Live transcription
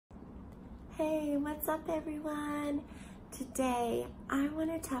Hey, what's up everyone? Today I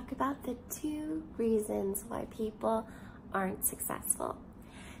want to talk about the 2 reasons why people aren't successful.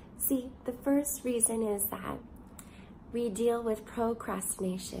 See, the first reason is that we deal with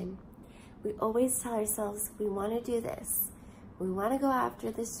procrastination. We always tell ourselves we want to do this, we want to go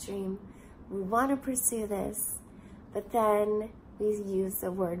after this dream, we want to pursue this, but then we use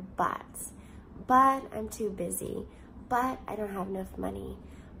the word but I'm too busy, but I don't have enough money,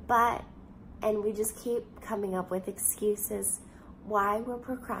 and we just keep coming up with excuses why we're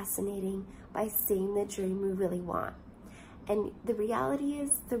procrastinating by seeing the dream we really want. And the reality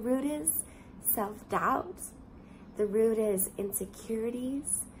is, the root is self-doubt, the root is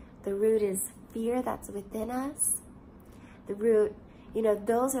insecurities, the root is fear that's within us. The root,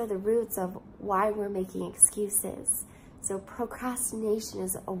 those are the roots of why we're making excuses. So procrastination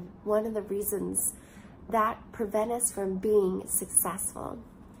is one of the reasons that prevent us from being successful.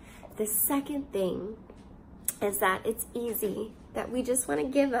 The second thing is that it's easy, that we just want to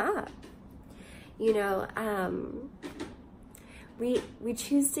give up. We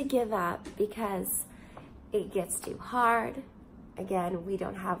choose to give up because it gets too hard. Again, we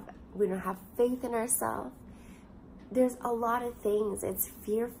don't have faith in ourselves. There's a lot of things. It's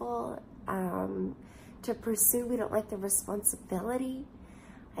fearful to pursue. We don't like the responsibility.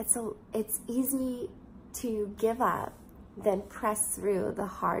 It's easy to give up than press through the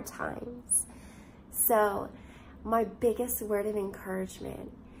hard times. So my biggest word of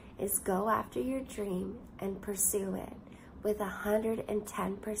encouragement is go after your dream and pursue it with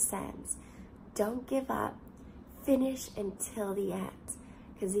 110%. Don't give up. Finish until the end.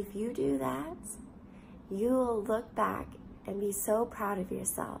 Because if you do that, you'll look back and be so proud of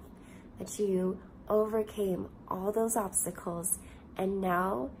yourself that you overcame all those obstacles, and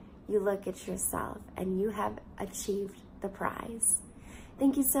now you look at yourself and you have achieved the prize.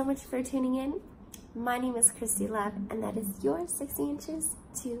 Thank you so much for tuning in. My name is Christy Love, and that is your 60 Inches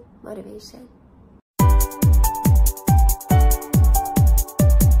to Motivation.